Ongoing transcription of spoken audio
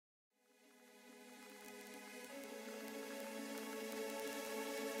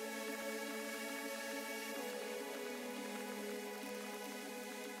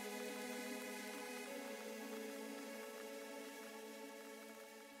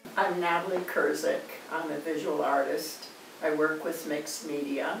I'm Natalie Kurzuk. I'm a visual artist. I work with mixed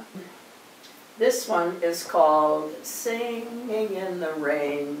media. This one is called Singing in the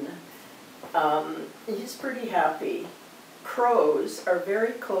Rain. He's pretty happy. Crows are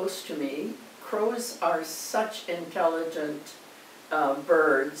very close to me. Crows are such intelligent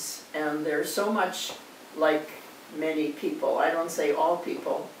birds, and they're so much like many people. I don't say all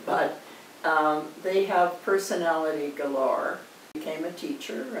people, but they have personality galore. I became a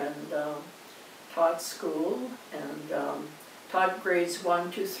teacher and taught school and taught grades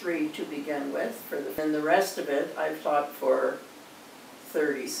 1 to 3 to begin with. And the rest of it I've taught for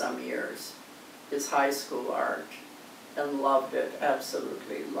 30-some years, is high school art, and loved it,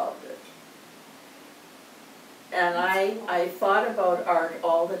 absolutely loved it. And I thought about art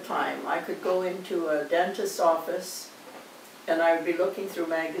all the time. I could go into a dentist's office and I would be looking through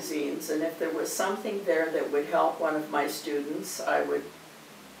magazines, and if there was something there that would help one of my students, I would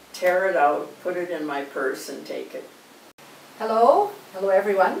tear it out, put it in my purse, and take it. Hello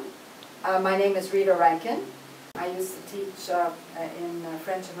everyone. My name is Rita Rankin. I used to teach in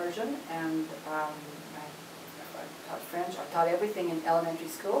French immersion, and I taught French. I taught everything in elementary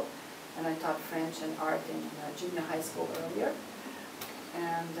school, and I taught French and art in junior high school earlier.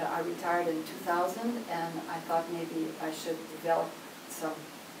 And I retired in 2000, and I thought maybe I should develop some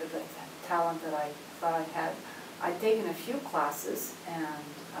of the talent that I thought I had. I'd taken a few classes, and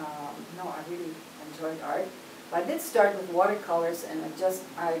no, I really enjoyed art. I did start with watercolors, and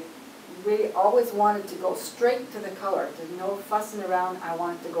I really always wanted to go straight to the color. There's no fussing around. I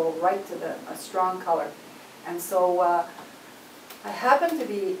wanted to go right to a strong color. And so I happened to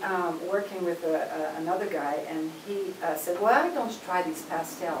be working with another guy, and he said, "Why don't you try these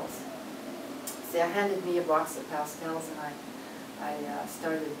pastels?" So he handed me a box of pastels, and I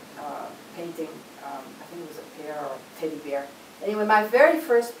started painting, I think it was a bear or a teddy bear. Anyway, my very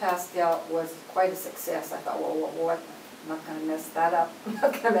first pastel was quite a success. I thought, well, what? I'm not going to mess that up. I'm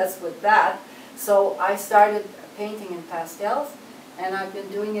not going to mess with that. So I started painting in pastels, and I've been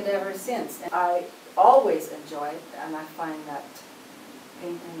doing it ever since. And I always enjoy it, and I find that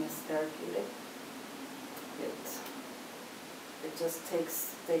painting is therapeutic. It just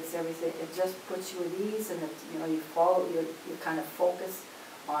takes everything. It just puts you at ease, and you kind of focus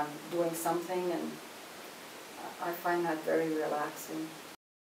on doing something, and I find that very relaxing.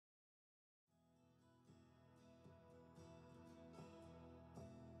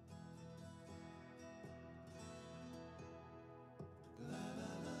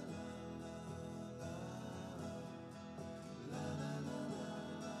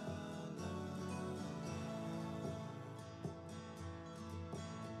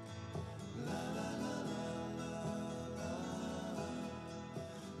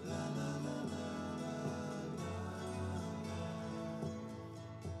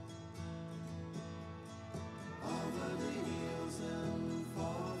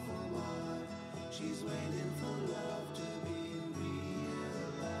 She's waiting for love to be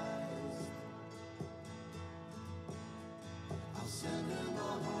realized. I'll send her the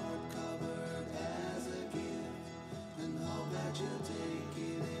heart covered as a gift, and hope that you'll take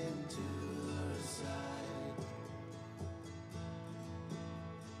it into her side.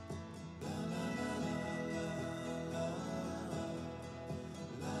 La la la la la la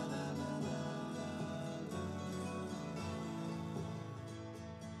la la la la.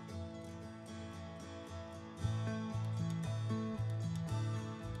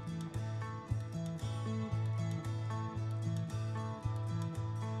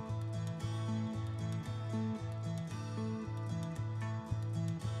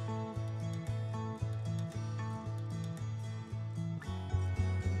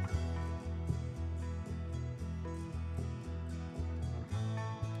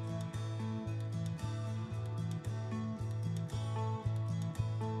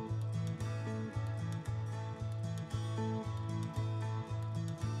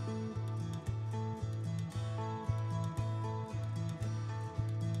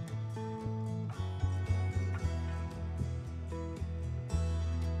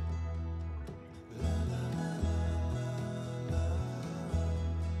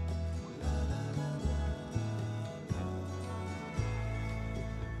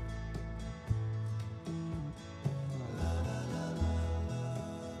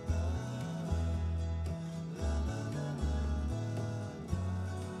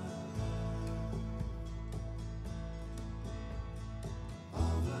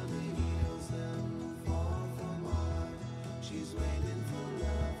 She's waiting